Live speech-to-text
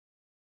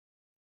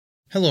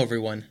Hello,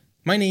 everyone.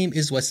 My name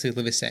is Wesley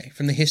Livesey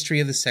from the History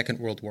of the Second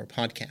World War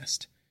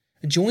podcast.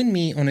 Join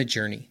me on a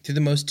journey through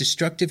the most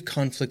destructive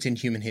conflict in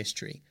human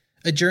history,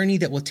 a journey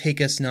that will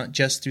take us not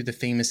just through the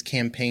famous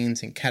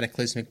campaigns and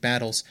cataclysmic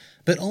battles,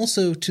 but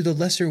also to the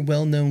lesser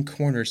well-known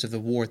corners of the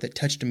war that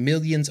touched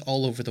millions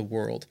all over the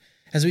world,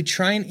 as we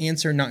try and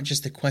answer not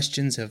just the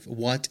questions of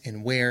what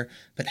and where,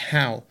 but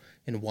how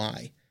and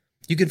why.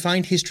 You can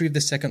find History of the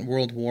Second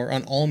World War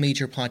on all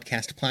major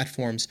podcast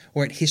platforms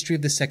or at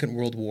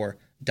historyofthesecondworldwar.com.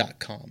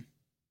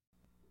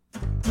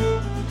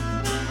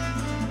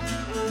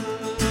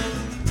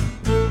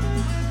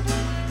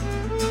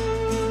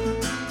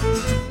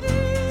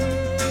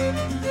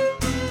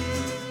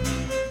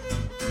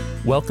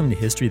 Welcome to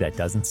History That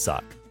Doesn't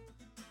Suck.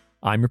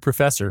 I'm your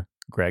professor,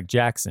 Greg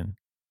Jackson,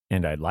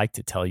 and I'd like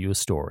to tell you a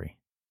story.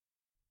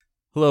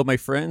 Hello, my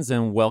friends,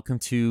 and welcome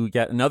to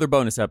yet another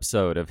bonus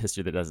episode of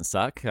History That Doesn't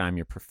Suck. I'm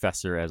your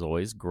professor, as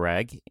always,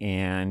 Greg,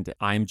 and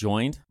I'm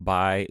joined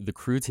by the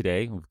crew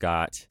today. We've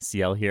got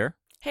CL here.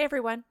 Hey,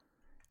 everyone.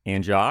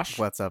 And Josh.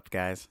 What's up,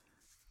 guys?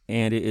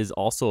 And it is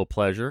also a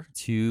pleasure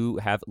to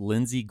have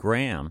Lindsey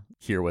Graham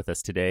here with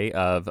us today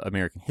of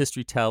American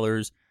History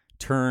Tellers,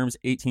 Terms,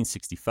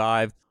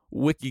 1865,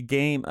 Wiki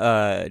Game.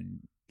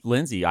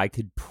 Lindsey, I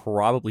could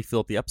probably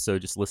fill up the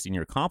episode just listing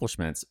your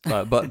accomplishments,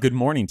 but good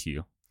morning to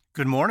you.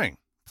 Good morning.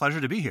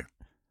 Pleasure to be here.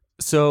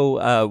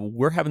 So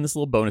we're having this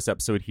little bonus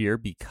episode here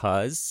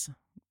because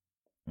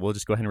we'll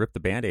just go ahead and rip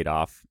the Band-Aid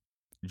off.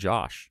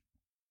 Josh,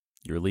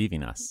 you're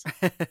leaving us.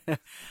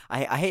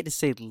 I hate to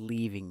say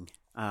leaving.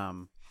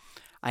 I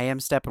am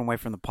stepping away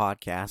from the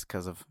podcast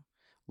because of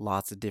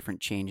lots of different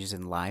changes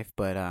in life,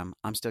 but I'm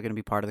still going to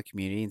be part of the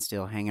community and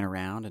still hanging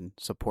around and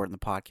supporting the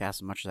podcast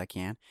as much as I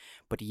can.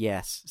 But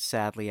yes,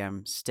 sadly,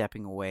 I'm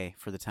stepping away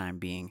for the time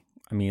being.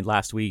 I mean,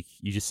 last week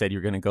you just said you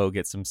were going to go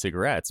get some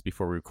cigarettes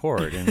before we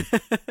record, and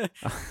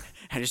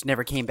I just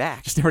never came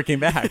back.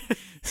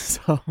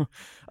 So,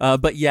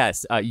 but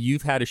yes,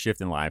 you've had a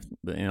shift in life,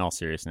 in all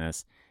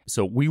seriousness.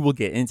 So we will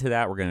get into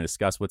that. We're going to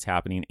discuss what's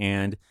happening.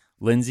 And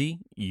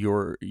Lindsey,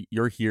 you're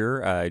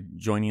here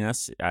joining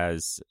us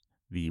as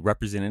the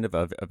representative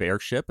of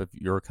Airship, of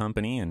your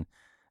company, and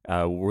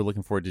we're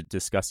looking forward to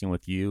discussing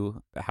with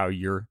you how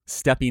you're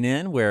stepping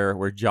in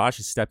where Josh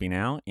is stepping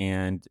out.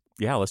 And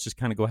yeah, let's just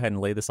kind of go ahead and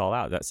lay this all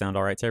out. Does that sound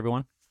all right to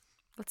everyone?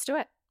 Let's do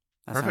it.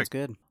 That Perfect. sounds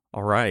good.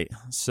 All right.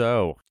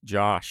 So,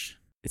 Josh,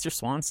 it's your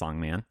swan song,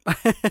 man.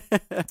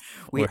 I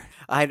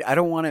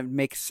don't want to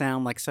make it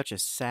sound like such a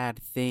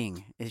sad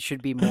thing. It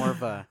should be more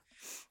of a.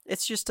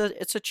 It's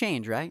a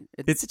change, right?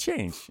 It's a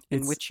change.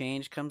 And with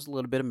change comes a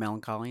little bit of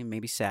melancholy and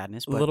maybe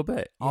sadness, but a little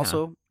bit. Yeah.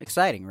 also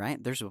exciting,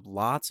 right? There's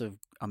lots of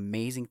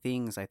amazing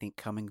things, I think,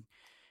 coming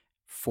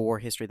for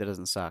History That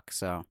Doesn't Suck.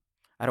 So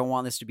I don't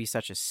want this to be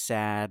such a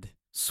sad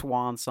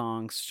swan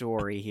song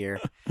story here.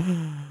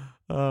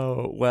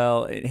 Oh,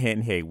 well,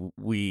 and hey,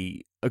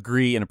 we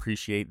agree and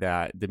appreciate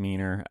that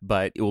demeanor,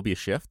 but it will be a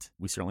shift.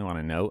 We certainly want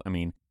to note. I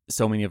mean,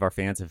 so many of our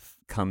fans have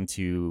come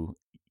to,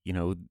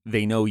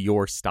 they know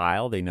your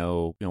style. They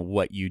know,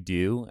 what you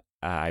do.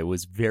 I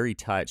was very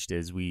touched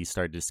as we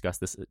started to discuss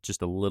this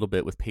just a little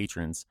bit with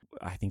patrons.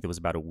 I think it was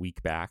about a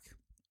week back.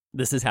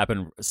 This has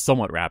happened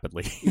somewhat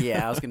rapidly.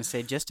 Yeah, I was going to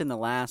say just in the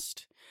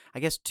last, I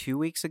guess 2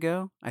 weeks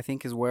ago, I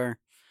think is where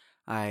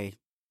I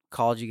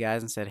called you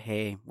guys and said,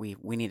 hey, we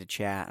need to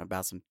chat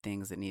about some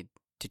things that need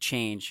to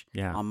change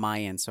on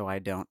my end so I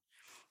don't,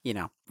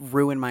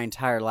 ruin my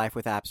entire life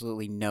with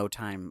absolutely no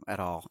time at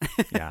all.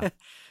 Yeah.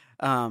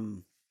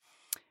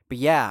 But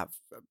yeah,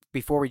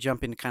 before we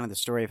jump into kind of the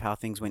story of how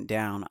things went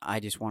down, I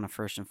just want to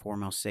first and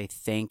foremost say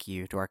thank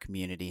you to our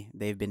community.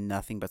 They've been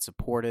nothing but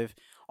supportive.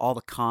 All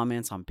the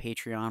comments on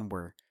Patreon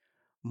were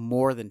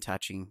more than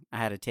touching. I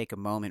had to take a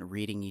moment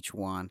reading each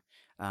one.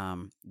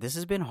 This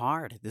has been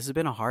hard. This has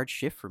been a hard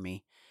shift for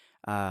me.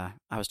 I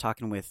was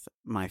talking with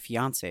my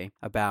fiance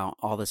about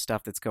all the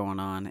stuff that's going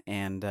on,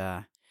 and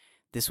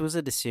this was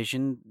a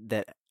decision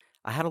that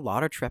I had a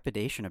lot of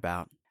trepidation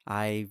about.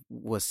 I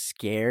was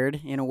scared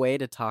in a way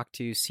to talk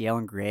to CL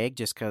and Greg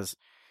just because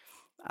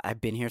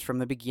I've been here from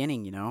the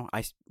beginning,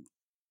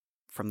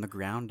 from the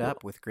ground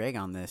up with Greg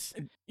on this.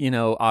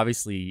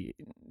 Obviously,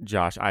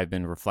 Josh, I've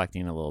been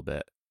reflecting a little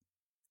bit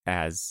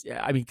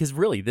because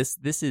really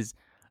this is,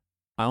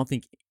 I don't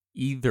think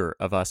either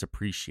of us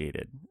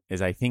appreciated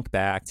as I think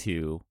back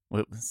to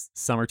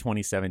summer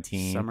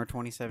 2017. Summer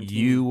 2017.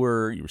 You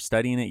were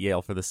studying at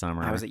Yale for the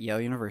summer. I was at Yale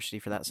University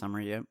for that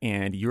summer, yep.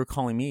 And you were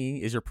calling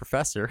me as your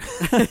professor.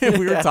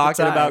 We were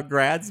talking about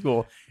grad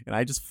school. And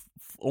I just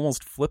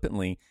almost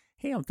flippantly,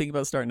 hey, I'm thinking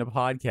about starting a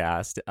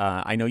podcast.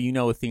 I know you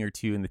know a thing or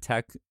two in the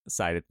tech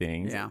side of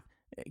things. Yeah.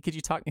 Could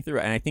you talk me through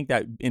it? And I think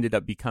that ended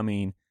up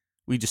becoming,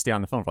 we just stayed on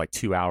the phone for like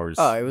 2 hours.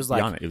 Oh, it was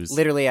like, it was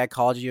literally I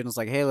called you and was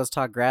like, hey, let's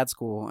talk grad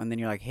school. And then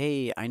you're like,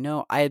 hey, I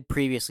know I had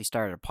previously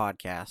started a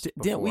podcast.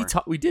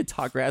 We did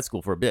talk grad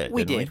school for a bit.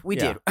 We did. We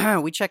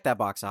checked that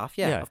box off.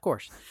 Yeah, of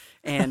course.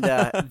 And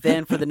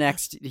then for the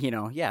next,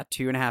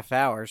 2.5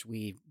 hours,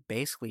 we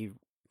basically,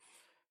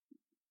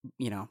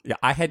 Yeah,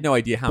 I had no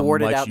idea how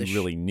much you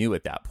really knew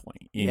at that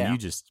point. And you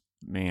just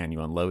man,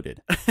 you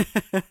unloaded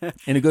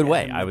in a good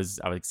way. And- I was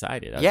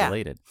excited. I was Yeah.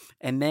 elated.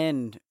 And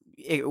then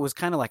it was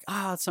kind of like,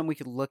 it's something we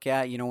could look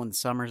at, when the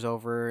summer's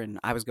over, and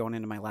I was going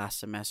into my last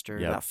semester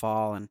Yep. that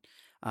fall, and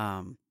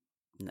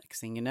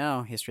next thing you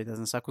know, History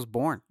Doesn't Suck was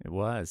born. It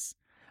was.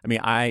 I mean,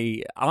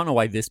 I don't know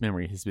why this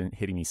memory has been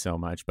hitting me so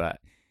much, but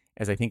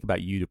as I think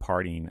about you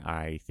departing,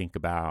 I think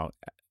about,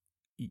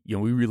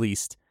 we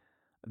released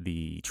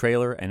the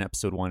trailer and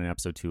episode 1 and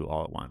episode 2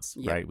 all at once,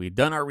 Yep. right? We'd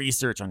done our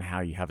research on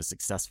how you have a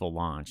successful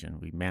launch, and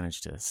we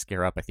managed to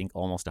scare up, I think,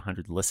 almost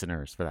 100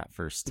 listeners for that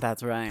first.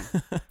 That's right.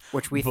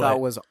 Which we But- thought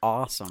was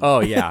awesome.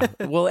 Oh, yeah.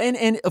 Well,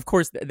 and of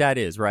course, that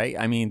is, right?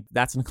 I mean,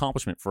 that's an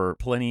accomplishment for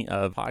plenty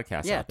of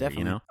podcasts Yeah, out there,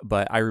 definitely.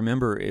 But I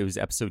remember it was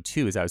episode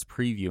 2 as I was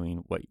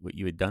previewing what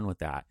you had done with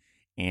that,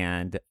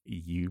 and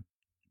you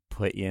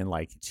put in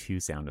like 2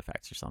 sound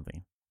effects or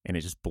something, and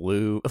it just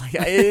blew. Like,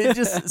 it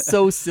just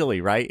so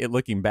silly, right?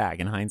 Looking back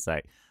in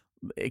hindsight,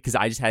 because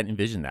I just hadn't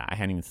envisioned that. I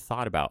hadn't even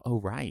thought about, oh,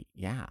 right,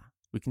 yeah,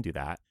 we can do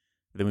that.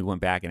 But then we went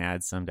back and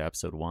added some to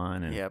episode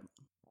 1, and Yep.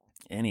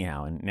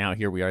 anyhow, and now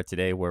here we are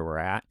today where we're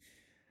at.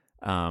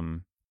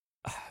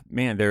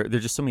 Man, there's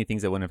just so many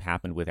things that wouldn't have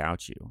happened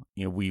without you.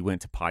 We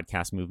went to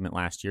podcast movement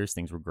last year as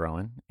things were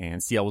growing,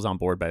 and CL was on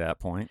board by that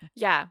point.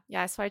 Yeah.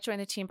 So I joined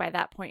the team by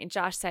that point, and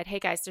Josh said, "Hey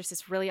guys, there's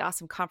this really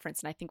awesome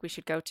conference, and I think we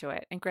should go to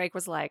it." And Greg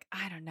was like,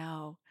 "I don't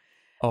know,"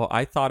 Oh,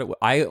 I thought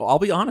I'll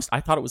be honest, I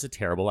thought it was a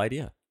terrible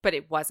idea. but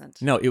it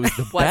wasn't. No, it was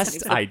the Wasn't. It best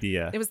was the-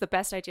 idea. It was the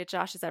best idea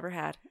Josh has ever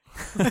had.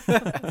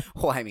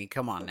 Well, I mean,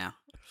 come on now.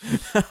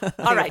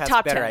 All right, Has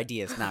top better 10.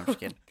 ideas. No, I'm just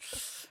kidding.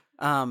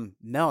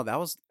 No, that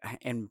was,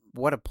 and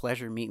what a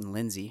pleasure meeting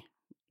Lindsay.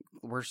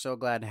 We're so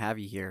glad to have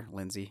you here,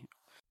 Lindsay.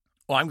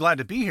 Well, I'm glad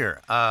to be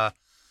here.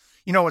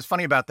 What's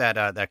funny about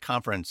that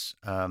conference?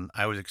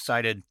 I was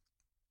excited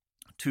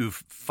to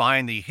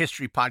find the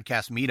History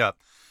Podcast Meetup,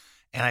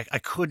 and I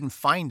couldn't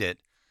find it.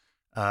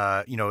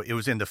 It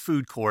was in the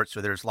food court,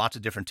 so there's lots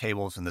of different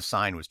tables, and the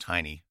sign was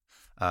tiny.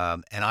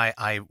 And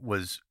I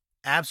was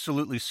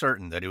absolutely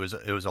certain that it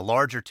was a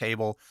larger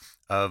table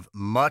of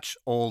much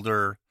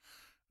older,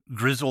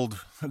 grizzled,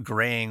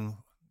 graying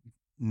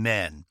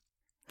men.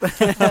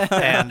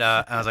 And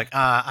I was like,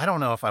 I don't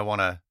know if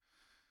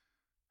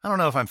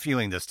I'm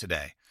feeling this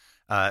today.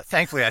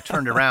 Thankfully, I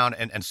turned around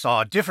and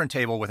saw a different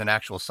table with an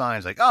actual sign. I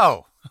was like,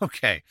 oh,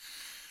 okay.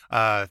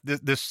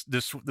 This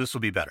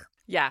will be better.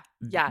 Yeah.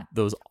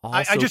 Those I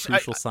also just-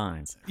 crucial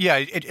signs. Yeah,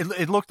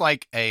 it looked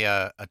like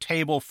a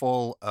table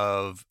full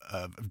of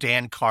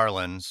Dan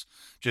Carlins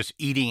just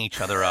eating each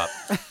other up,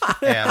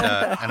 and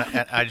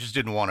I just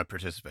didn't want to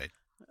participate.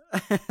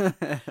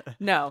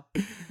 No.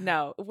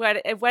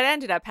 What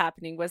ended up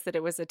happening was that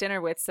it was a dinner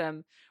with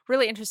some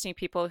really interesting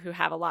people who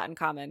have a lot in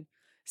common.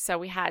 So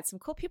we had some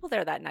cool people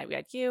there that night. We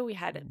had you. We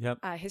had Yep.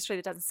 History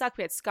That Doesn't Suck.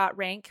 We had Scott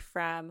Rank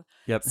from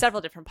Yep. several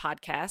different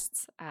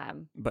podcasts.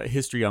 But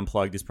History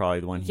Unplugged is probably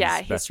the one he's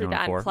best History known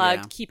That for.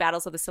 Unplugged, Yeah. Key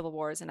Battles of the Civil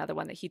War is another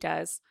one that he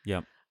does.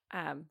 Yep.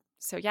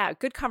 So yeah,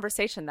 good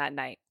conversation that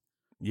night.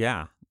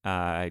 Yeah.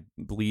 I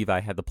believe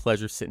I had the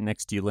pleasure of sitting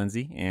next to you,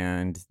 Lindsay,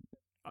 and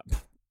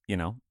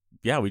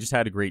we just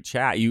had a great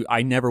chat.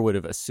 I never would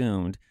have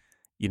assumed,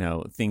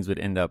 things would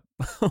end up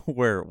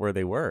where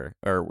they were,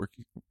 or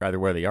rather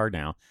where they are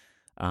now.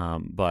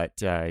 But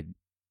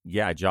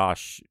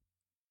Josh,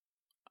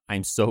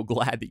 I'm so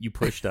glad that you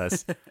pushed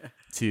us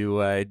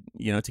to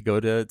go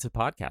to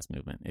podcast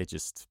movement.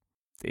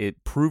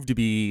 It proved to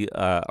be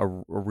a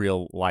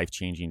real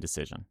life-changing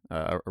decision,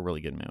 a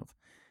really good move.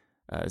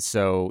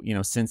 So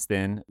since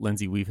then,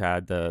 Lindsay, we've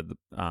had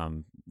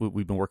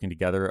we've been working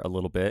together a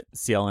little bit.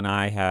 CL and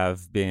I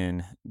have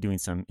been doing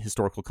some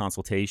historical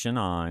consultation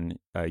on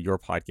your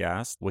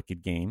podcast,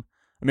 Wicked Game,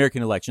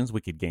 American Elections,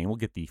 Wicked Game. We'll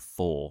get the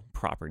full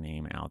proper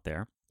name out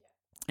there.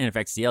 And in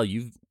fact, CL,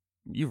 you've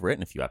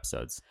written a few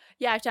episodes.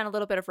 Yeah, I've done a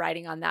little bit of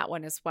writing on that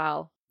one as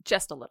well.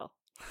 Just a little.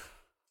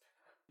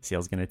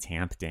 CL's going to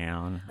tamp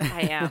down.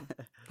 I am.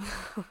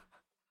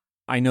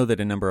 I know that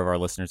a number of our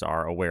listeners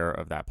are aware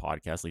of that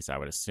podcast. At least I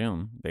would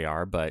assume they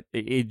are. But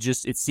it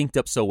synced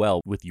up so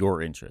well with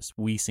your interests.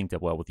 We synced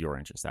up well with your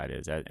interests, that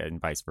is, and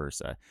vice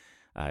versa.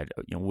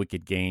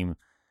 Wicked Game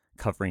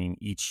covering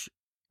each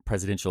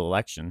presidential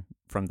election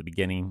from the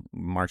beginning,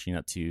 marching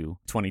up to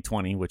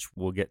 2020, which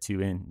we'll get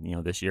to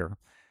in this year.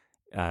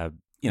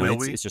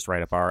 It's just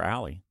right up our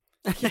alley.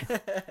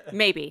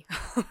 Maybe.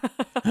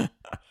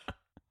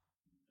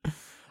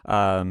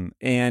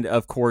 And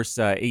of course,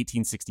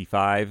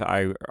 1865.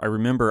 I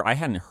remember I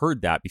hadn't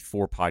heard that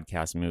before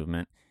podcast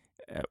movement.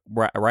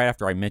 Right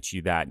after I met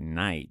you that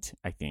night,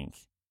 I think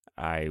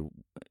I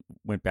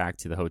went back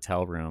to the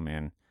hotel room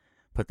and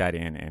put that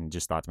in, and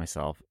just thought to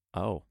myself,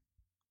 "Oh,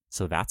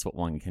 so that's what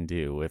one can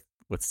do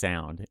with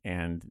sound."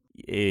 And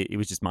it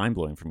was just mind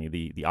blowing for me,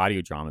 the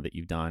audio drama that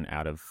you've done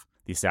out of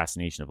the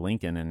assassination of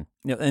Lincoln, and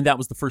and that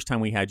was the first time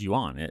we had you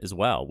on as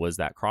well. Was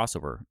that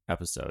crossover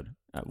episode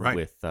Right.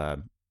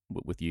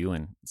 with you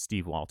and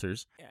Steve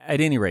Walters. At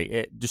any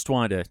rate, just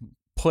wanted to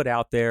put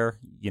out there,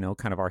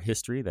 kind of our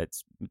history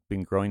that's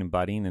been growing and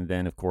budding. And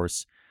then, of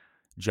course,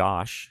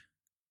 Josh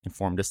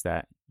informed us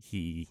that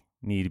he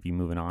needed to be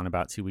moving on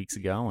about 2 weeks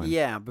ago. And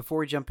Yeah, before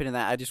we jump into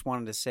that, I just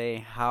wanted to say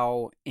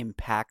how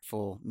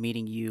impactful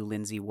meeting you,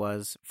 Lindsay,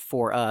 was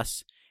for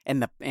us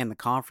and the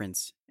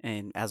conference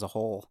and as a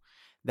whole.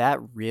 That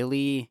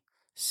really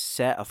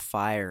set a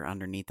fire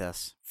underneath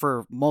us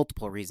for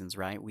multiple reasons,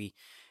 right? We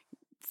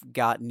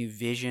got new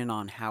vision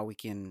on how we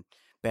can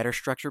better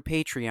structure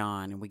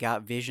Patreon, and we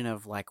got vision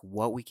of like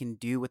what we can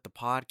do with the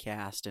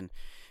podcast. And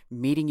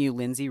meeting you,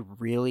 Lindsay,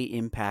 really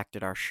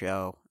impacted our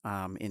show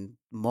in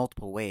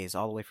multiple ways,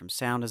 all the way from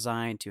sound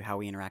design to how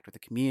we interact with the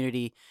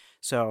community.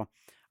 So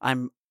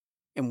and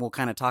we'll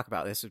kind of talk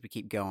about this as we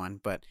keep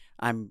going, but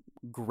I'm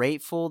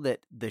grateful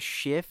that the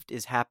shift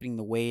is happening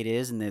the way it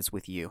is and that it's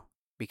with you,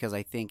 because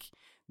I think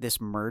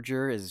this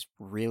merger is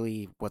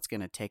really what's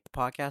going to take the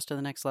podcast to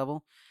the next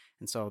level.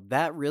 And so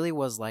that really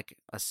was like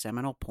a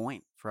seminal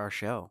point for our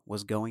show,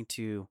 was going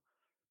to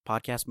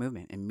Podcast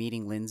Movement and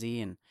meeting Lindsay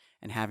and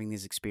having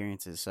these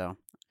experiences. So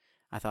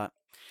I thought,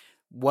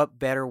 what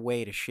better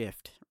way to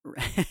shift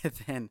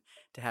than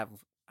to have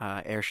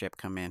Airship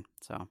come in.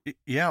 So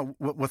yeah,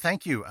 well,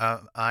 thank you.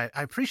 I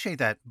appreciate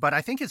that, but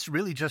I think it's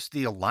really just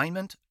the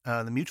alignment,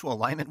 the mutual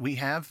alignment we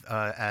have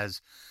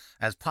as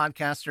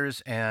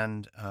podcasters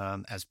and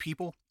as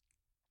people.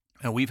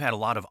 We've had a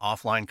lot of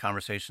offline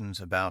conversations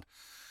about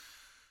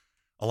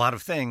a lot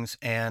of things,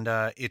 and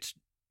it's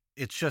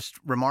just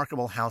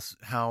remarkable how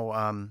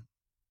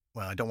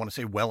well, I don't want to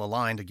say well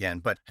aligned again,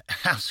 but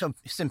how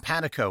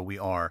simpatico we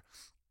are.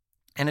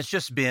 And it's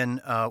just been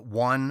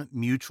one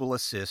mutual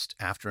assist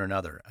after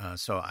another.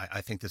 So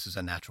I think this is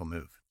a natural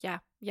move.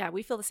 Yeah,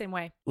 we feel the same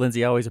way.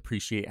 Lindsay, I always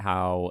appreciate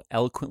how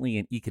eloquently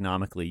and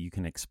economically you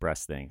can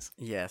express things.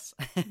 yes.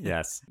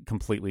 Yes,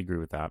 completely agree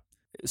with that.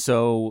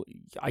 So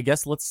I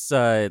guess let's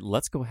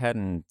go ahead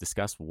and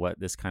discuss what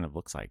this kind of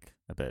looks like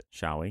a bit,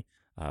 shall we?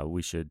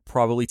 We should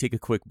probably take a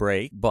quick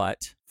break,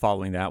 but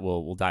following that,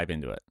 we'll dive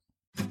into it.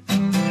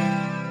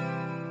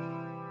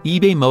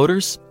 eBay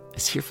Motors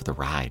is here for the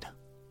ride.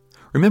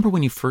 Remember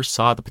when you first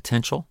saw the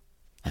potential?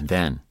 And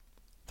then,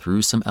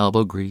 through some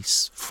elbow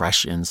grease,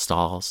 fresh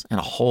installs, and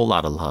a whole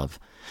lot of love,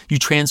 you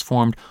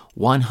transformed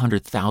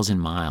 100,000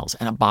 miles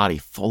and a body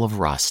full of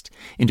rust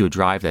into a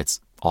drive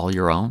that's all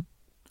your own?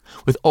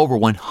 With over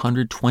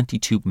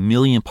 122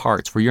 million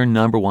parts for your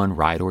number one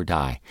ride or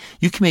die,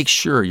 you can make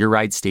sure your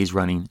ride stays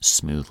running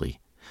smoothly.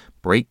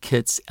 Brake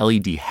kits,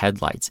 LED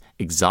headlights,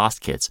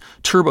 exhaust kits,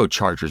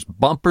 turbochargers,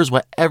 bumpers,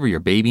 whatever your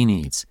baby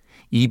needs,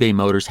 eBay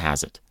Motors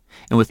has it.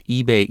 And with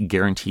eBay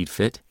Guaranteed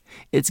Fit,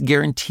 it's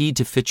guaranteed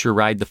to fit your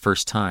ride the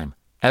first time,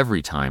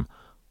 every time,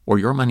 or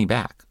your money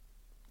back.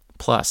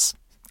 Plus,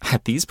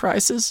 at these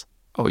prices,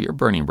 you're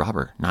burning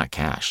rubber, not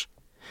cash.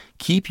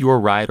 Keep your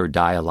ride or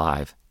die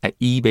alive at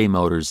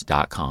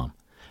ebaymotors.com.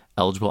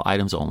 Eligible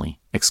items only.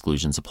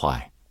 Exclusions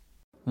apply.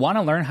 Want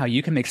to learn how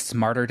you can make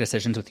smarter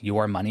decisions with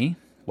your money?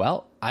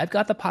 Well, I've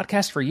got the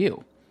podcast for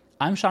you.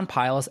 I'm Sean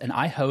Piles, and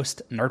I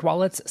host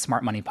NerdWallet's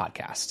Smart Money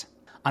Podcast.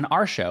 On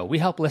our show, we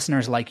help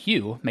listeners like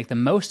you make the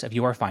most of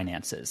your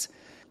finances.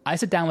 I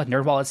sit down with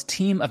NerdWallet's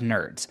team of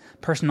nerds,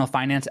 personal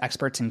finance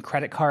experts in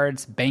credit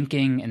cards,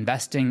 banking,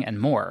 investing, and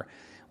more.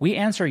 We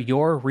answer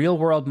your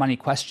real-world money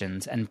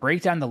questions and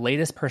break down the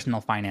latest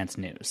personal finance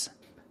news.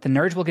 The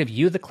nerds will give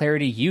you the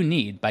clarity you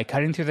need by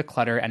cutting through the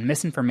clutter and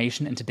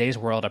misinformation in today's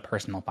world of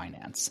personal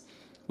finance.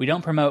 We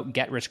don't promote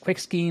get-rich-quick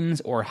schemes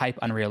or hype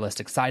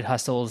unrealistic side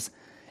hustles.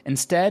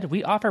 Instead,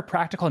 we offer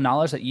practical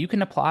knowledge that you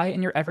can apply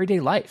in your everyday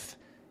life.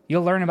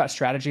 You'll learn about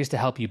strategies to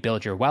help you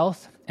build your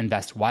wealth,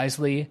 invest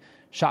wisely,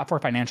 shop for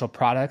financial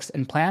products,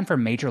 and plan for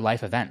major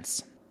life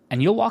events.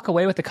 And you'll walk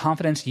away with the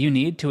confidence you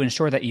need to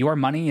ensure that your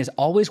money is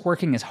always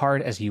working as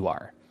hard as you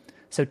are.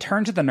 So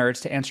turn to the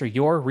nerds to answer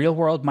your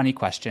real-world money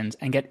questions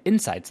and get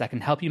insights that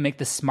can help you make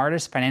the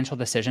smartest financial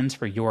decisions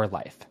for your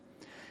life.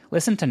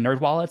 Listen to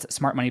NerdWallet's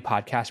Smart Money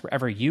Podcast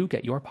wherever you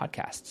get your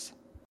podcasts.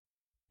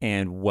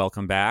 And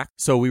welcome back.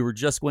 So we were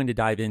just going to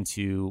dive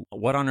into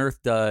what on earth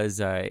does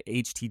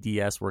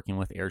HTDS working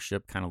with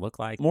Airship kind of look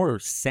like? More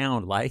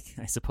sound like,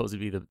 I suppose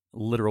would be the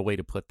literal way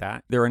to put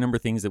that. There are a number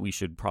of things that we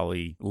should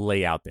probably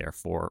lay out there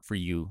for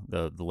you,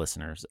 the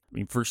listeners. I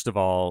mean, first of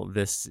all,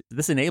 this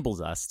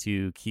enables us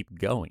to keep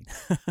going.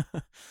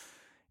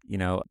 You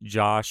know,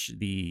 Josh,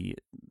 the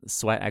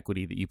sweat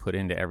equity that you put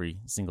into every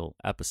single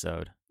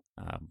episode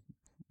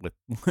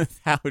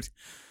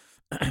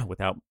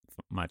without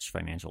much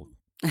financial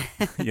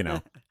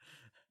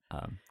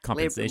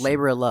compensation.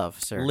 Labor of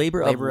love, sir.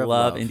 Labor of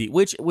love, indeed,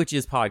 which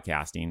is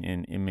podcasting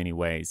in many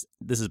ways.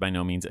 This is by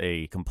no means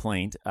a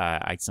complaint.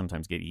 I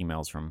sometimes get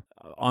emails from,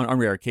 on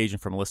rare occasion,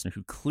 from a listener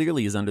who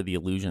clearly is under the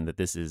illusion that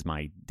this is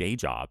my day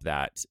job,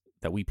 that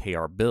we pay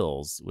our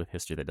bills with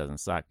history that doesn't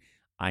suck.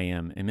 I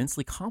am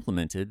immensely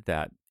complimented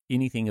that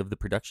anything of the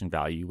production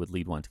value would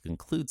lead one to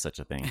conclude such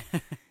a thing.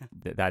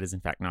 That is in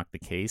fact not the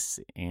case,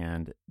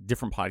 and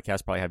different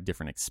podcasts probably have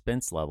different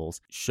expense levels.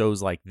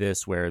 Shows like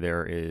this, where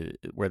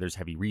there's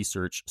heavy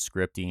research,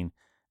 scripting,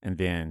 and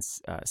then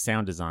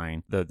sound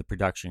design, the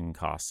production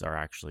costs are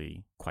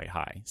actually quite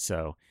high.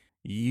 So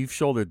you've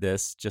shouldered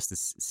this just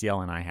as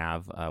CL and I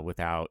have,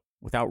 without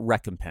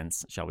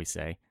recompense, shall we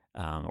say.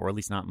 or at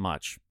least not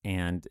much.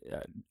 And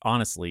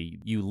honestly,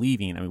 you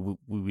leaving, I mean,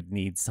 we would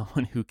need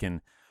someone who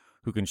can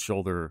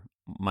shoulder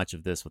much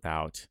of this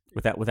without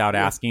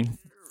asking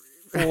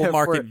full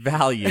market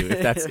value,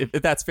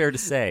 if that's fair to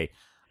say.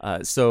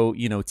 So,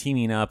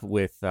 teaming up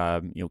with,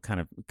 kind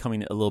of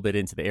coming a little bit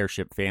into the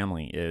Airship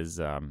family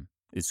is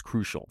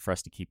crucial for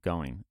us to keep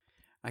going.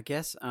 I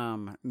guess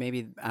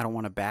maybe I don't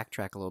want to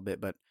backtrack a little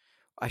bit, but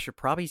I should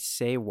probably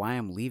say why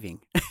I'm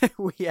leaving.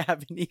 We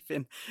haven't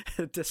even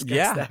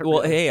discussed that.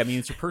 Well, really. hey, I mean,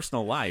 it's your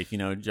personal life,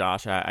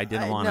 Josh. I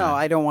didn't want to. No,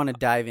 I don't want to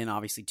dive in,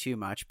 obviously, too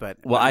much. But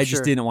well, I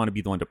just didn't want to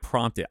be the one to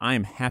prompt it. I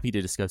am happy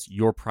to discuss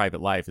your private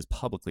life as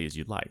publicly as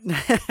you'd like.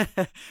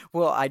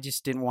 Well, I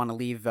just didn't want to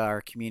leave our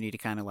community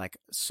kind of like,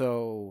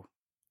 so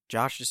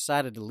Josh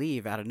decided to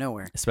leave out of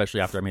nowhere. Especially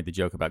after I made the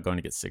joke about going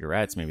to get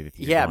cigarettes. Maybe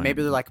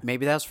maybe they're like,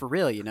 maybe that was for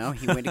real, He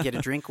went to get a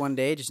drink one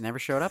day, just never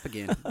showed up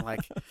again.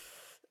 Like,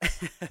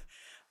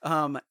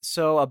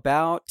 so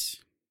about,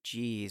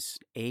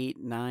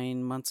 8-9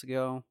 months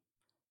ago,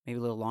 maybe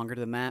a little longer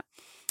than that,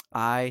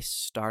 I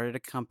started a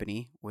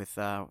company with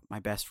my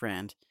best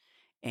friend,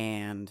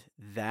 and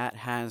that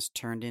has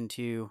turned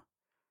into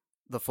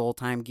the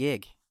full-time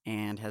gig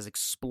and has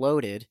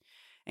exploded.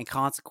 And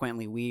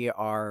consequently, we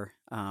are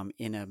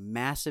in a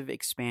massive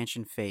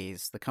expansion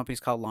phase. The company's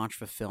called Launch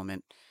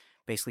Fulfillment.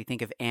 Basically,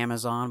 think of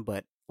Amazon,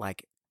 but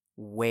like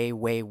way,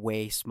 way,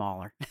 way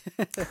smaller.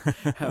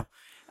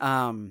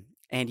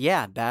 And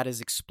yeah, that has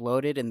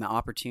exploded, and the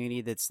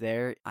opportunity that's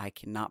there, I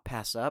cannot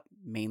pass up,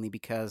 mainly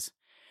because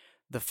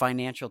the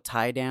financial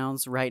tie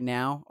downs right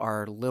now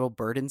are a little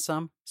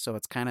burdensome. So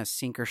it's kind of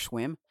sink or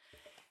swim.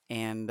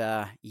 And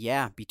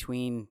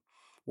between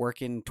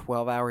working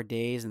 12-hour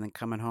days and then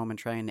coming home and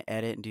trying to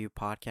edit and do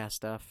podcast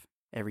stuff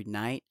every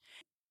night,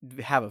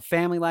 have a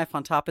family life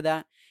on top of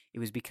that, it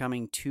was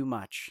becoming too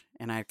much.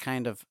 And I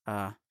kind of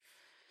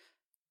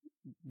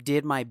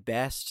did my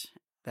best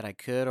that I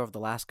could over the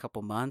last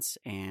couple months,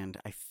 and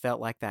I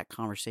felt like that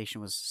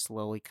conversation was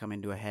slowly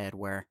coming to a head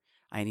where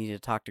I needed to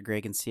talk to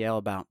Greg and CL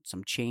about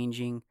some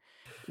changing.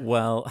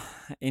 Well,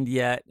 and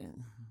yet,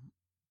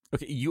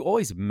 okay, you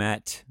always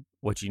met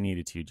what you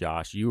needed to,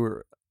 Josh.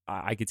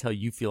 I could tell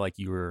you feel like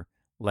you were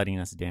letting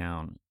us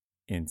down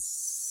in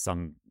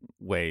some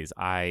ways.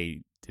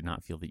 I did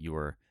not feel that you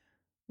were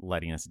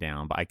letting us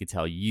down, but I could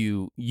tell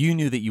you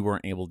knew that you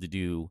weren't able to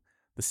do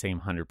the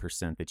same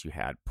 100% that you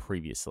had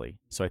previously.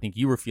 So I think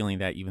you were feeling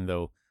that, even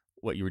though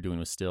what you were doing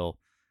was still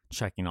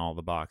checking all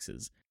the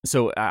boxes.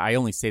 So I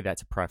only say that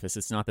to preface.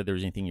 It's not that there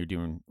was anything you're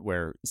doing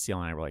where CL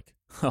and I were like,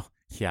 oh,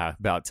 yeah,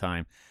 about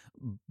time.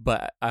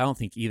 But I don't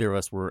think either of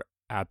us were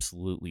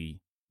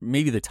absolutely,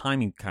 maybe the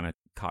timing kind of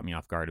caught me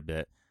off guard a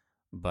bit.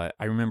 But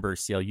I remember,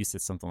 CL, you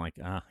said something like,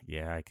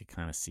 yeah, I could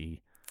kind of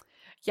see.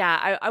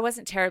 Yeah, I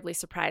wasn't terribly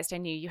surprised. I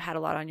knew you had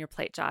a lot on your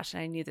plate, Josh,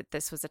 and I knew that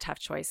this was a tough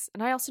choice.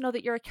 And I also know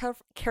that you're a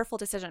careful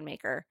decision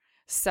maker.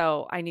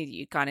 So I knew that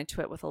you'd gone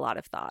into it with a lot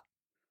of thought.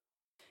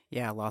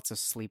 Yeah, lots of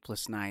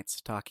sleepless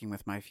nights talking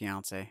with my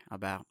fiance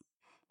about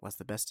what's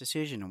the best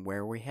decision and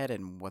where we're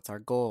headed and what's our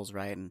goals,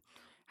 right? And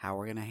how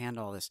we're going to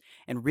handle all this.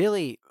 And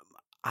really,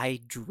 I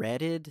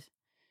dreaded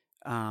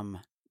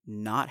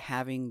not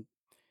having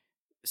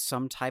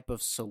some type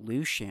of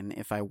solution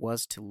if I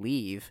was to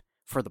leave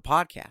for the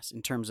podcast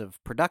in terms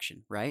of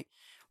production, right?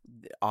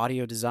 The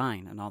audio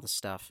design and all this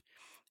stuff.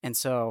 And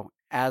so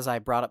as I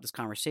brought up this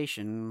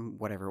conversation,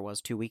 whatever it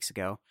was, 2 weeks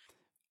ago,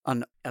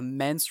 an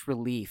immense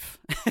relief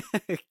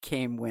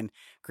came when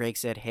Greg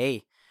said,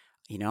 hey,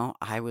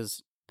 I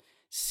was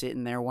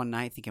sitting there one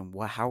night thinking,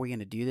 how are we going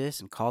to do this?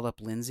 And called up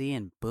Lindsay,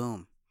 and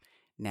boom,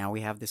 now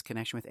we have this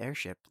connection with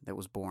Airship that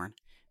was born.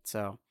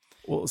 So,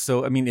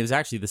 I mean, it was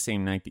actually the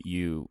same night that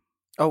you.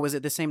 Oh, was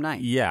it the same night?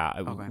 Yeah,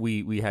 okay.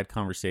 We had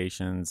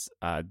conversations.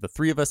 The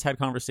three of us had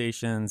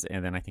conversations,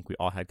 and then I think we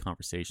all had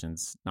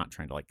conversations. Not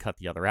trying to like cut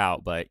the other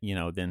out, but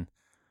then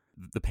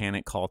the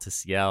panic call to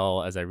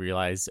CL as I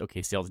realized,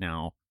 okay, CL's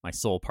now my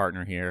sole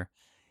partner here,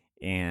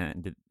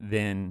 and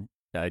then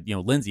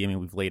Lindsay. I mean,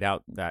 we've laid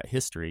out that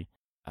history.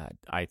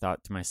 I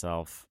thought to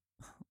myself,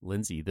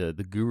 Lindsay, the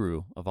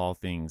guru of all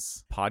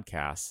things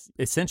podcasts.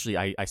 Essentially,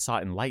 I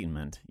sought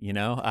enlightenment.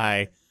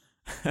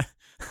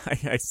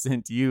 I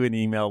sent you an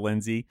email,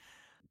 Lindsay,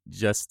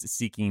 just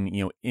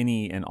seeking,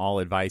 any and all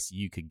advice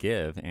you could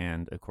give.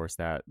 And of course,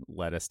 that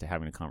led us to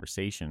having a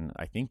conversation,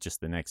 I think just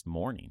the next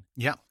morning.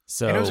 Yeah.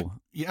 So,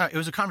 it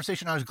was a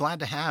conversation I was glad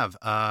to have.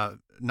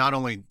 Not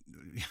only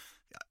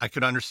I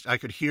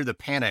could hear the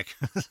panic,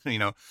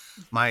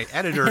 my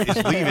editor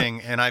is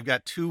leaving and I've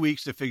got 2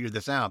 weeks to figure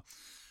this out.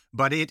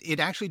 But it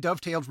actually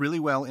dovetailed really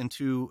well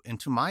into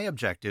my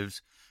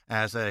objectives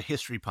as a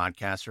history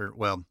podcaster.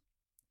 Well,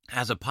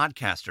 as a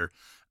podcaster,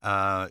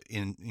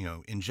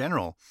 in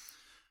general,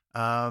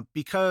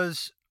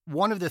 because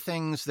one of the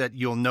things that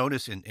you'll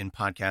notice in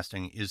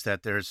podcasting is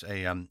that there's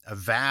a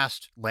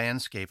vast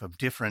landscape of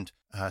different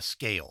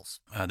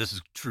scales. This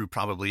is true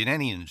probably in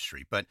any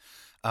industry, but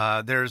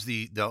there's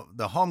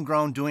the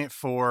homegrown doing it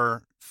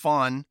for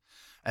fun,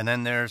 and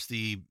then there's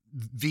the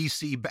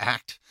VC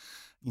backed,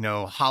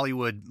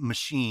 Hollywood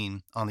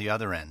machine on the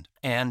other end.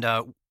 And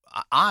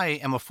I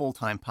am a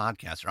full-time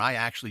podcaster. I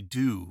actually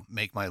do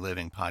make my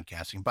living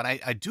podcasting, but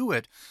I do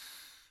it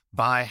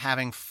by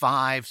having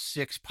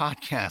 5-6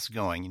 podcasts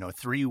going,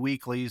 3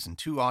 weeklies and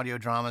 2 audio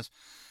dramas.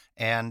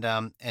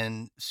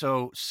 And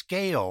so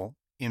scale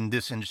in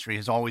this industry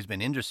has always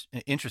been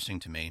interesting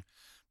to me,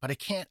 but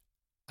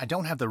I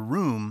don't have the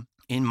room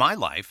in my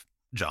life,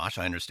 Josh,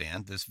 I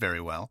understand this very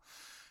well,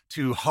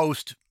 to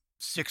host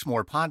 6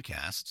 more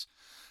podcasts.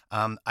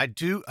 I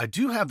do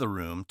have the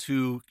room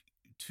to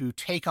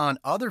take on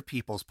other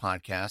people's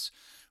podcasts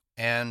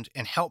and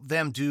help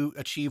them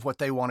achieve what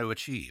they want to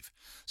achieve.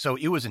 So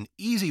it was an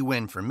easy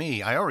win for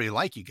me. I already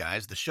like you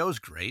guys. The show's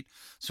great.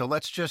 So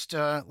let's just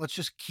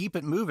keep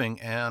it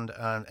moving and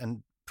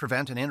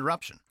prevent an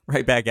interruption.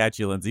 Right back at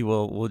you, Lindsay.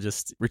 We'll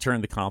just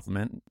return the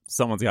compliment.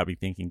 Someone's got to be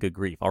thinking, good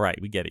grief. All right,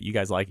 we get it. You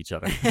guys like each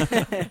other.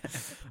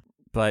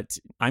 But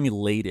I'm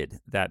elated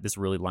that this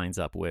really lines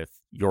up with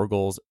your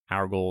goals,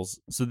 our goals.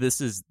 So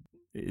it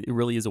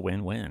really is a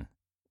win-win.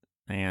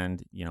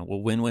 And,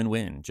 we'll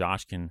win-win-win.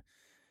 Josh can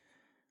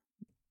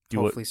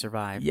hopefully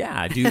survive.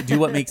 Yeah, do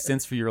what makes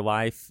sense for your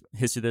life.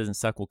 History That Doesn't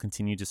Suck will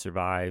continue to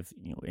survive,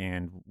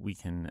 and we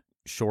can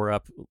shore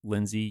up,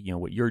 Lindsay,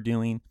 what you're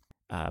doing.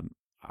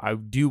 I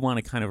do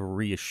want to kind of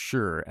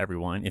reassure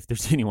everyone, if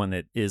there's anyone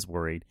that is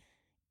worried,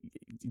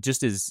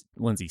 just as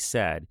Lindsay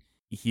said,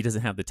 he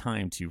doesn't have the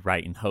time to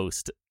write and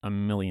host a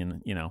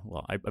million,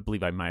 I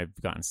believe I might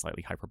have gotten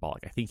slightly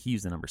hyperbolic. I think he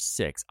used the number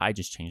 6. I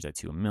just changed that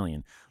to a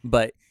million.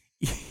 But,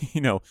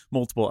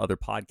 multiple other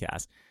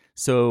podcasts.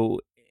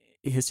 So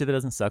History That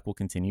Doesn't Suck will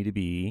continue to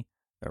be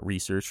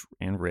researched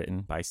and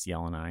written by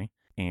CL and I,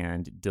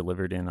 and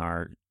delivered in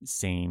our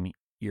same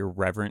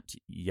irreverent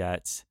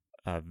yet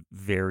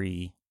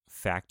very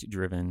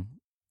fact-driven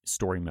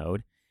story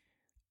mode.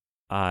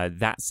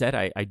 That said,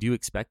 I do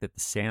expect that the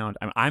sound,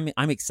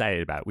 I'm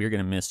excited about it. We're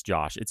going to miss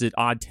Josh. It's an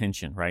odd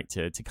tension, right,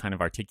 to kind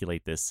of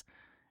articulate this,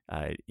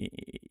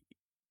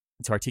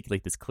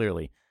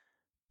 clearly,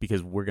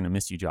 because we're going to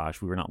miss you,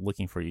 Josh. We were not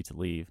looking for you to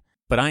leave.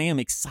 But I am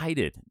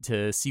excited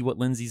to see what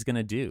Lindsay's going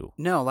to do.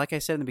 No, like I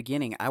said in the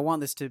beginning, I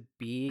want this to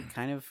be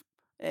kind of,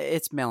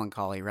 it's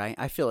melancholy, right?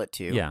 I feel it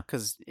too. Yeah.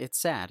 Because it's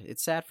sad.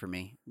 It's sad for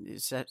me,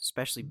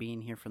 especially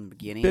being here from the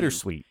beginning.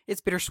 Bittersweet. It's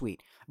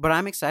bittersweet. But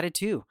I'm excited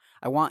too.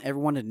 I want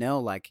everyone to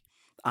know,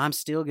 I'm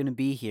still going to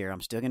be here.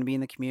 I'm still going to be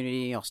in the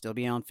community. I'll still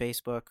be on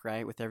Facebook,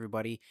 right, with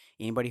everybody.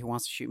 Anybody who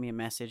wants to shoot me a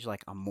message,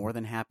 I'm more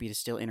than happy to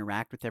still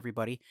interact with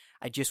everybody.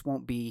 I just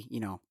won't be,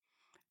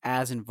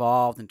 as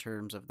involved in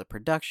terms of the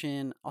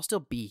production. I'll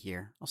still be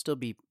here. I'll still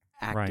be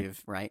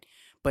active, right?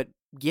 But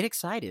get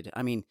excited.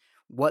 I mean,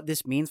 what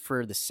this means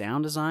for the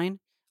sound design,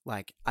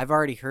 I've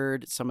already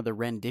heard some of the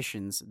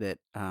renditions that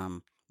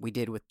we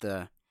did with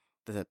the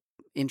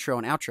intro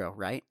and outro,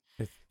 right?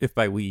 If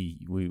by we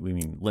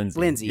mean Lindsay.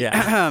 Lindsay.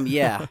 Yeah.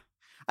 Yeah.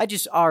 I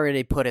just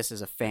already put us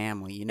as a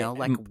family,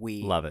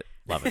 we. Love it.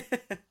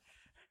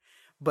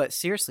 But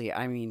seriously,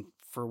 I mean,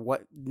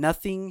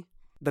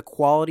 the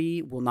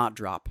quality will not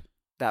drop.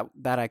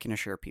 That I can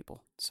assure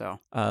people. So,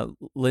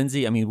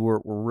 Lindsay, I mean, we're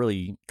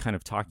really kind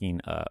of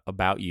talking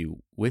about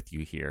you with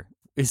you here.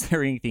 Is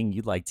there anything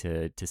you'd like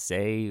to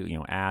say,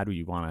 add, or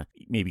you want to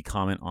maybe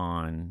comment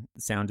on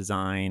sound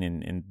design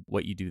and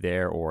what you do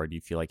there? Or do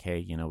you feel like,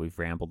 hey, we've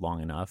rambled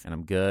long enough and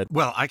I'm good?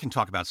 Well, I can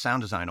talk about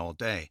sound design all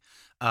day.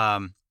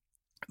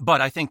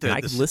 But I think that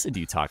I could listen to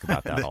you talk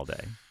about that all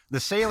day. The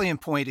salient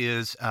point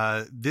is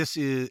this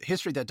is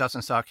History That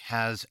Doesn't Suck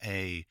has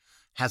an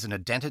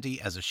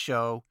identity as a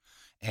show.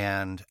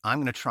 And I'm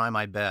going to try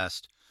my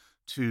best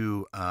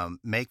to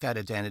make that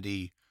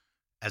identity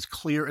as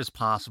clear as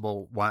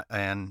possible,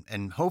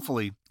 and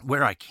hopefully,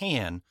 where I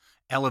can,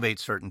 elevate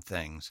certain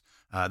things.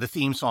 The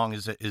theme song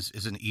is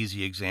an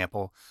easy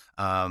example.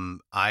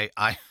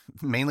 I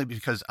mainly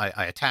because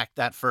I attacked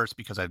that first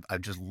because I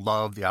just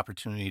love the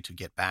opportunity to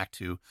get back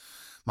to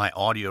my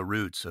audio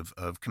roots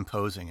of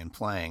composing and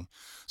playing.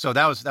 So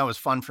that was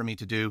fun for me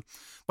to do.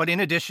 But in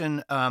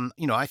addition,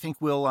 I think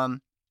we'll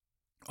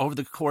over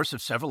the course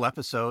of several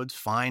episodes,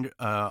 find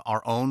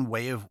our own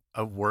way of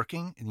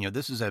working. And,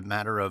 this is a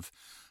matter of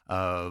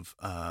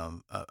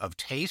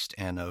taste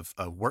and of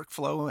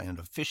workflow and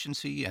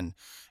efficiency, and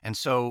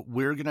so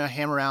we're gonna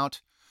hammer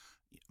out.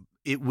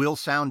 It will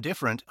sound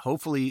different.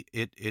 Hopefully,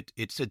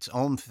 it's its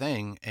own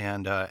thing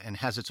and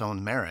has its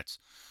own merits.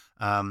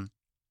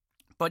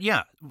 But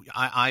yeah,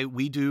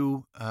 we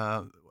do.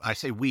 I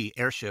say we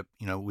Airship,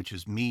 which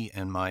is me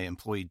and my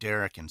employee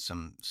Derek and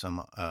some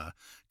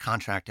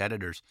contract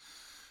editors.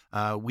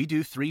 We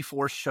do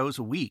 3-4 shows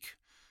a week,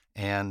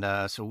 and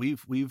so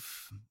we've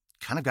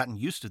kind of gotten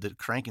used to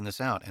cranking this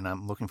out, and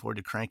I'm looking forward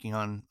to cranking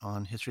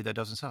on History That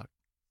Doesn't Suck.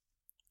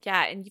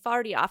 Yeah, and you've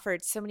already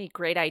offered so many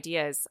great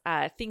ideas,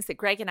 things that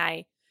Greg and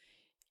I,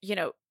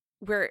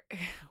 we're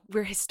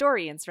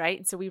historians, right?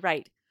 And so we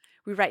write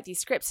these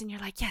scripts, and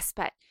you're like, yes,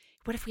 but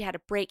what if we had a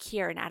break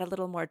here and add a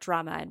little more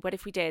drama, and what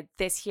if we did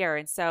this here?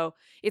 And so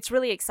it's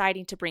really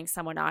exciting to bring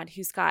someone on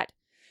who's got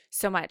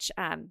so much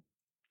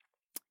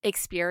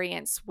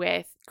experience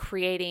with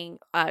creating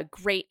a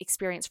great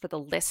experience for the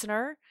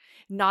listener,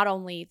 not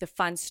only the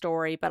fun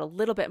story, but a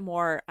little bit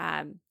more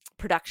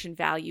production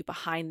value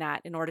behind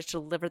that in order to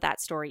deliver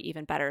that story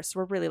even better. So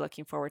we're really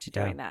looking forward to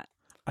doing that.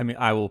 I mean,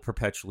 I will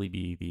perpetually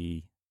be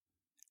the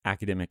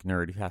academic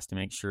nerd who has to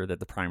make sure that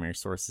the primary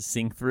sources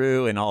sink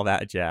through and all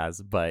that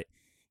jazz. But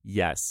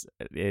yes,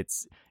 it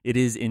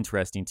is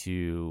interesting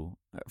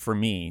for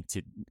me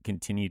to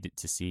continue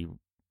to see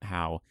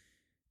how,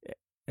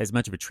 as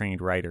much of a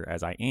trained writer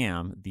as I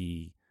am,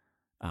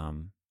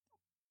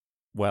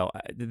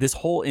 this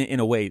whole, in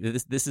a way,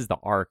 this is the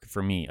arc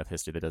for me of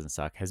History That Doesn't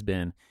Suck, has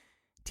been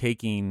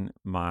taking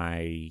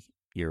my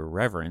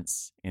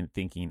irreverence and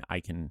thinking I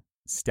can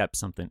step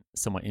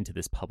somewhat into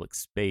this public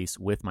space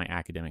with my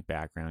academic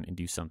background and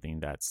do something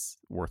that's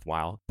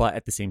worthwhile, but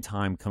at the same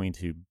time coming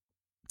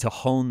to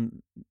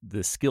hone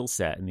the skill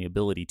set and the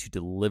ability to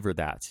deliver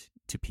that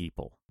to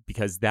people,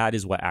 because that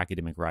is what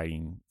academic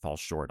writing falls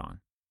short on.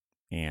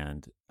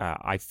 And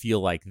I feel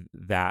like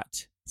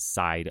that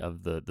side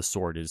of the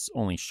sword is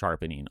only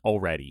sharpening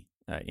already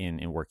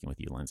in working with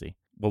you, Lindsay.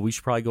 Well, we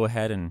should probably go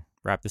ahead and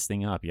wrap this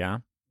thing up, yeah?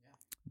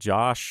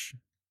 Josh,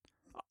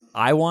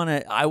 I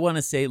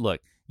wanna say,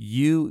 look,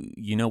 you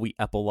know, we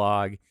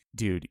epilogue,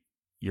 dude.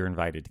 You're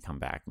invited to come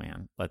back,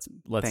 man. Let's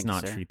Thanks,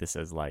 not sir. treat this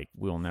as like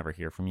we'll never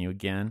hear from you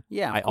again.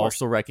 Yeah, of I course.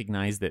 also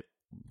recognize that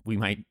we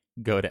might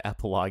go to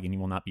epilogue and you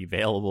will not be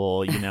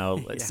available. You know,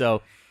 Yeah.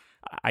 So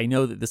I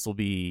know that it'll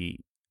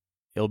be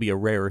a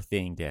rarer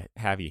thing to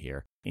have you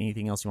here.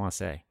 Anything else you want to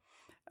say?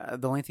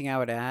 The only thing I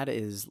would add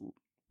is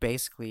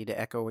basically to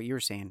echo what you were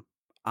saying.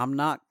 I'm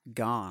not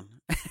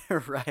gone,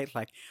 right?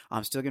 Like,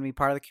 I'm still going to be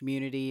part of the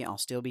community. I'll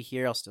still be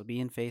here. I'll still be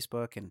in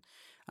Facebook, and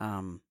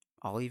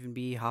I'll even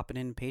be hopping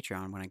in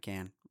Patreon when I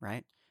can,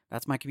 right?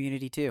 That's my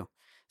community too.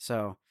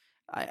 So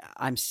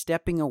I'm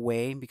stepping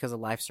away because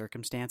of life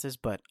circumstances,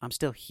 but I'm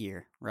still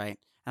here, right?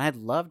 And I'd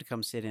love to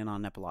come sit in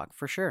on Epilogue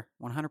for sure,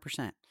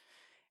 100%.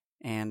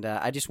 And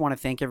I just want to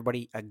thank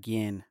everybody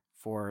again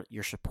for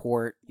your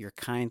support, your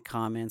kind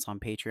comments on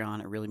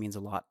Patreon. It really means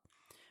a lot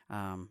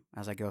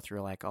as I go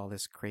through like all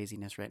this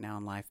craziness right now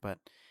in life. But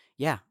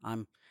yeah,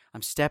 I'm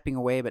stepping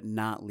away, but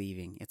not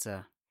leaving. It's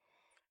a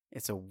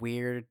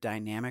weird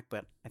dynamic,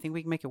 but I think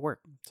we can make it work.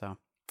 So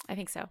I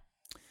think so.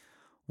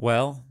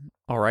 Well,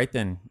 all right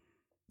then.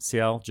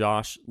 CL,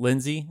 Josh,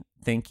 Lindsay,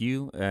 thank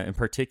you. In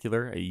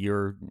particular,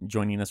 you're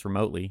joining us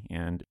remotely,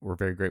 and we're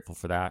very grateful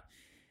for that.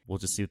 We'll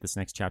just see what this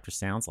next chapter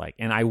sounds like.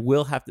 And I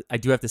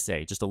do have to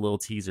say, just a little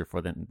teaser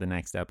for the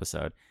next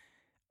episode.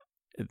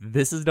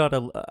 This is not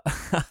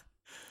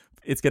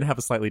it's going to have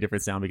a slightly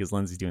different sound because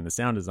Lindsay's doing the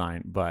sound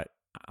design, but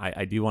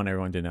I do want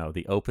everyone to know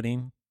the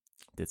opening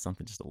did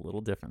something just a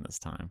little different this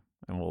time,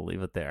 and we'll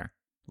leave it there.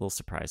 A little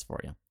surprise for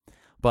you.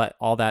 But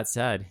all that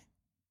said,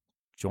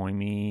 join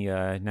me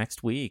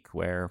next week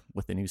where,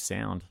 with a new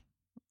sound,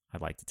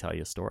 I'd like to tell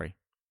you a story.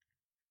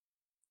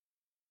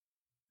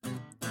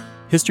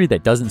 History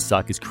That Doesn't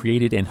Suck is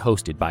created and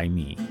hosted by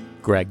me,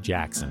 Greg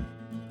Jackson.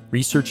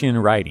 Researching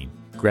and writing,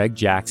 Greg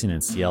Jackson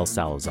and CL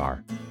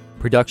Salazar.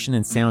 Production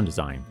and sound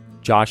design,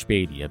 Josh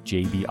Beatty of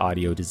JB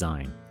Audio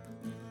Design.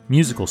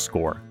 Musical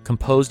score,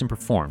 composed and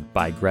performed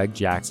by Greg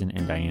Jackson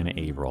and Diana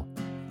Averill.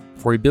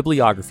 For a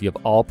bibliography of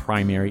all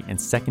primary and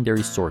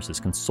secondary sources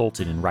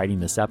consulted in writing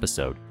this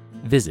episode,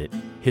 visit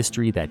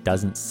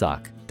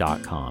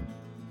historythatdoesn'tsuck.com.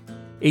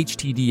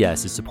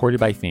 HTDS is supported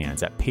by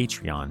fans at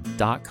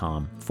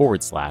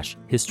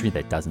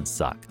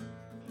patreon.com/historythatdoesn'tsuck.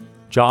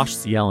 Josh,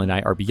 CL, and I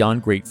are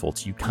beyond grateful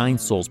to you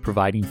kind souls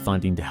providing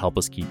funding to help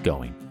us keep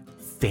going.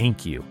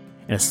 Thank you.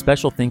 And a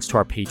special thanks to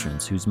our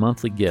patrons whose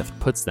monthly gift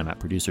puts them at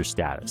producer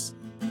status.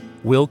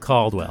 Will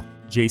Caldwell,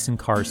 Jason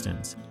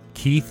Karstens,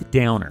 Keith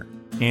Downer,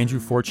 Andrew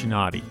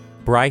Fortunati,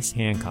 Bryce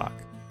Hancock,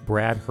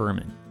 Brad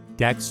Herman,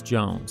 Dex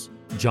Jones,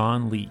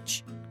 John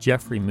Leach,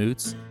 Jeffrey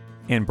Moots,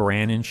 and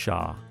Brannon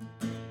Shaw.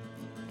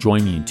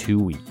 Join me in 2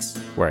 weeks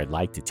where I'd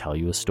like to tell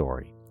you a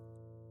story.